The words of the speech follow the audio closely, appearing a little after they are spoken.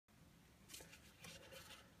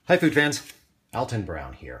Hi, food fans. Alton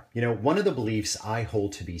Brown here. One of the beliefs I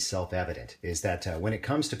hold to be self-evident is that when it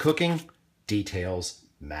comes to cooking, details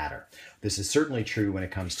matter. This is certainly true when it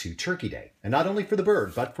comes to Turkey Day, and not only for the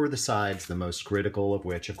bird, but for the sides, the most critical of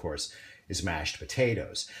which, of course, is mashed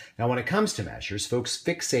potatoes. Now, when it comes to mashers, folks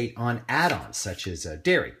fixate on add-ons such as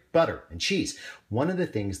dairy, butter, and cheese. One of the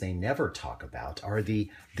things they never talk about are the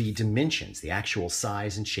dimensions, the actual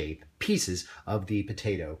size and shape, pieces of the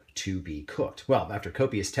potato to be cooked. Well, after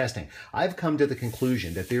copious testing, I've come to the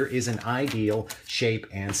conclusion that there is an ideal shape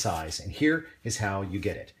and size, and here is how you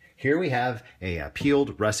get it. Here we have a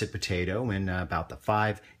peeled russet potato in about the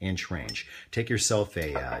 5-inch range. Take yourself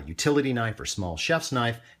a utility knife or small chef's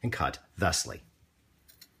knife and cut thusly.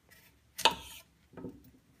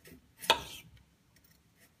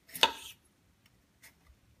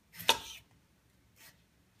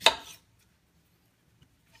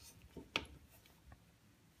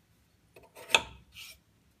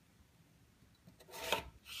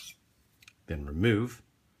 Then remove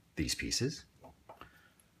these pieces.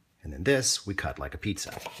 And then this we cut like a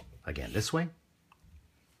pizza. Again, this way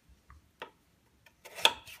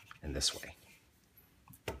and this way.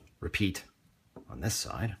 Repeat on this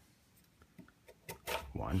side.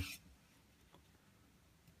 1,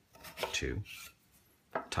 2.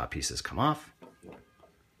 Top pieces come off.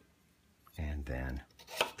 And then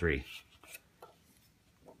 3,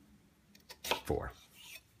 4.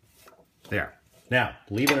 There. Now,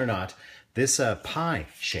 believe it or not, this pie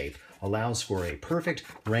shape allows for a perfect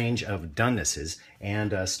range of donenesses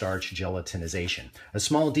and starch gelatinization. A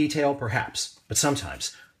small detail, perhaps, but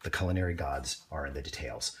sometimes the culinary gods are in the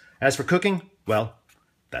details. As for cooking, well,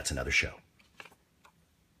 that's another show.